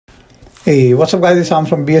Hey, what's up guys, it's Sam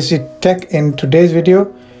from BIXBY Tech. In today's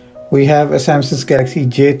video we have a Samsung Galaxy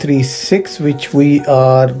J36 which we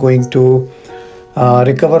are going to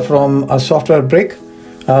recover from a software break.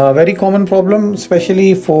 Very common problem,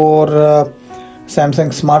 especially for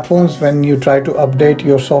Samsung smartphones when you try to update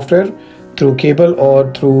your software through cable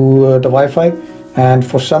or through the Wi-Fi, and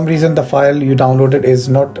for some reason the file you downloaded is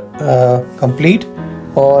not complete,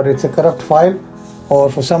 or it's a corrupt file,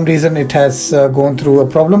 or for some reason it has gone through a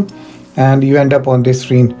problem and you end up on this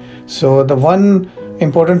screen. So the one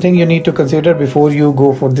important thing you need to consider before you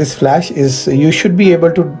go for this flash is you should be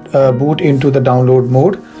able to boot into the download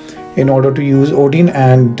mode in order to use Odin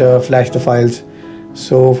and flash the files.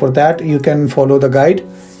 So for that you can follow the guide,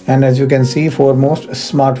 and as you can see, for most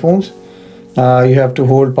smartphones you have to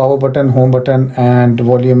hold power button, home button and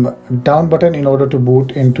volume down button in order to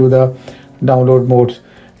boot into the download modes.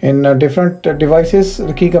 In different devices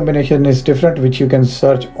the key combination is different, which you can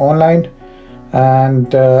search online,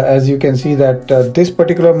 and as you can see that this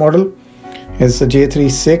particular model is the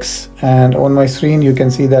J36, and on my screen you can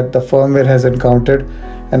see that the firmware has encountered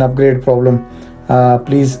an upgrade problem.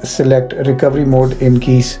 Please select recovery mode in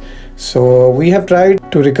keys. So we have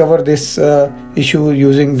tried to recover this issue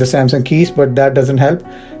using the Samsung keys, but that doesn't help.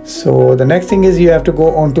 So the next thing is you have to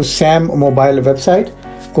go on to Sam mobile website,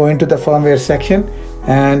 go into the firmware section,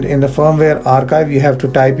 and in the firmware archive you have to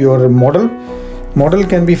type your model. Model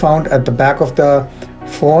can be found at the back of the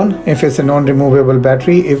phone if it's a non-removable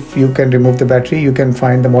battery. If you can remove the battery, you can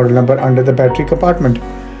find the model number under the battery compartment.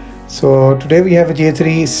 So today we have a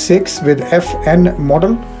J36 with FN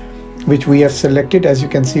model, which we have selected as you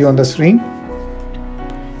can see on the screen,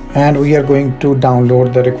 and we are going to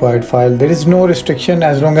download the required file. There is no restriction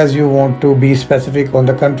as long as you want to be specific on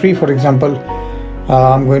the country. For example,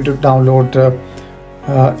 I'm going to download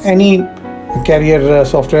any carrier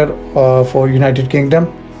software for United Kingdom.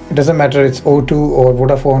 It doesn't matter it's O2 or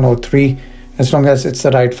Vodafone or 3, as long as it's the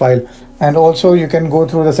right file. And also you can go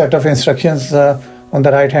through the set of instructions on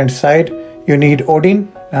the right hand side. You need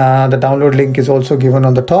Odin. The download link is also given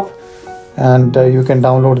on the top, and you can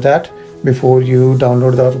download that before you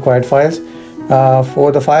download the required files.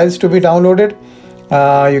 For the files to be downloaded,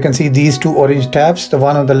 you can see these two orange tabs. The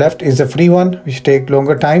one on the left is a free one, which take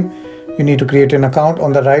longer time. You need to create an account.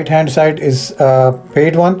 On the right hand side is a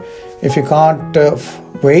paid one. If you can't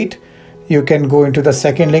wait, you can go into the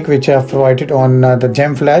second link which I have provided on the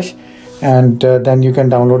Gem Flash, and then you can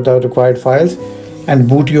download the required files and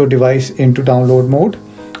boot your device into download mode.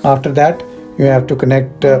 After that you have to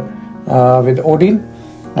connect with Odin,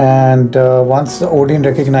 and once Odin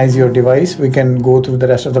recognizes your device, we can go through the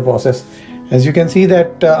rest of the process. As you can see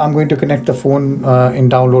that I'm going to connect the phone in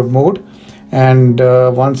download mode, and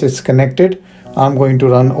once it's connected I'm going to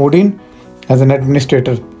run Odin as an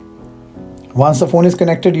administrator. Once the phone is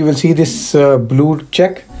connected, you will see this blue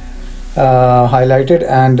check highlighted,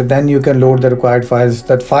 and then you can load the required files.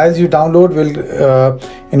 That files you download will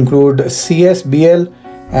include CS, BL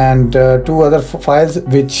and two other files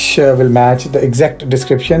which will match the exact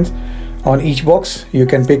descriptions on each box. You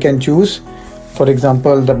can pick and choose. For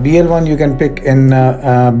example, the BL one you can pick in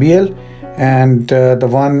BL, and the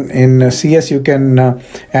one in CS you can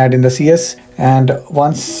add in the CS. And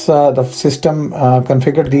once the system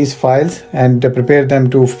configured these files and prepare them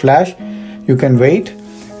to flash, you can wait,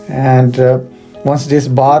 and once this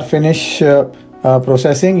bar finish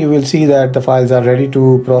processing, you will see that the files are ready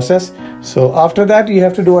to process. So after that you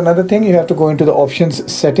have to do another thing. You have to go into the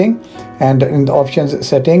options setting, and in the options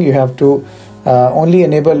setting you have to only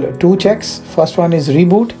enable two checks. First one is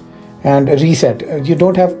reboot and reset. You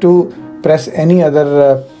don't have to press any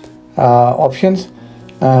other options,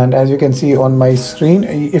 and as you can see on my screen,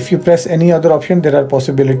 if you press any other option, there are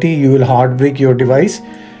possibility you will hard break your device.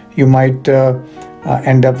 You might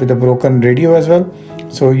end up with a broken radio as well.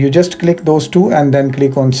 So you just click those two and then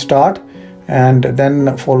click on start, and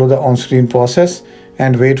then follow the on-screen process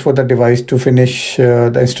and wait for the device to finish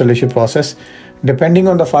the installation process. Depending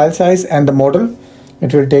on the file size and the model,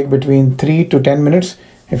 it will take between 3 to 10 minutes.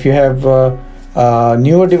 If you have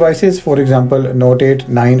newer devices, for example Note 8,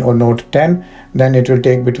 9 or Note 10, then it will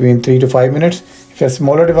take between 3 to 5 minutes. If you have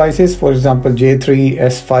smaller devices, for example J3,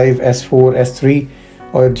 S5, S4, S3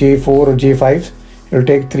 or J4 or J5, it will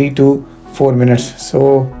take 3 to 4 minutes.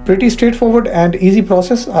 So pretty straightforward and easy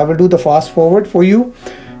process. I will do the fast forward for you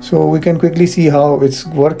so we can quickly see how it's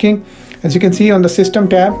working. As you can see on the system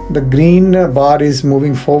tab, the green bar is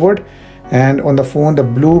moving forward, and on the phone the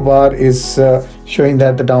blue bar is showing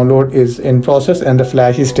that the download is in process and the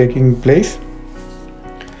flash is taking place.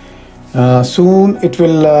 Soon it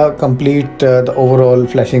will complete the overall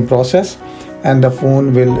flashing process, and the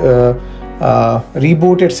phone will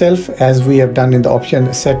reboot itself, as we have done in the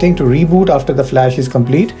option setting to reboot after the flash is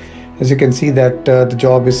complete. As you can see that the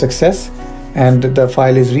job is success and the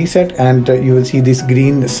file is reset, and you will see this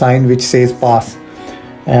green sign which says pass.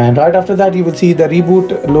 And right after that you will see the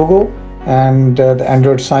reboot logo and the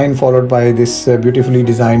Android sign, followed by this beautifully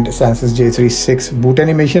designed Samsung J36 boot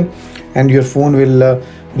animation, and your phone will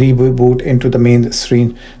reboot into the main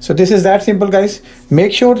screen. So this is that simple, guys.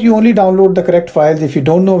 Make sure you only download the correct files. If you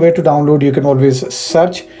don't know where to download, you can always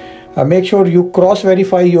search. Make sure you cross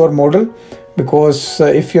verify your model, because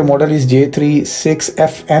if your model is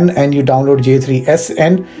J36FN and you download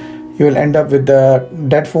J3SN, you will end up with the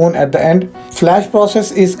dead phone at the end. Flash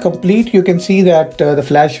process is complete. You can see that the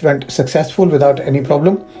flash went successful without any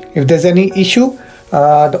problem. If there's any issue,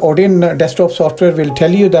 the Odin desktop software will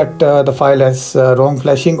tell you that the file has wrong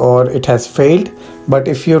flashing or it has failed. But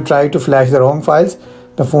if you try to flash the wrong files,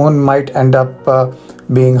 the phone might end up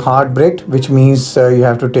being hard bricked, which means you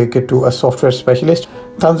have to take it to a software specialist.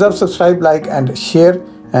 Thumbs up, subscribe, like and share,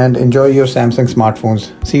 and enjoy your Samsung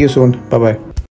smartphones. See you soon. Bye bye.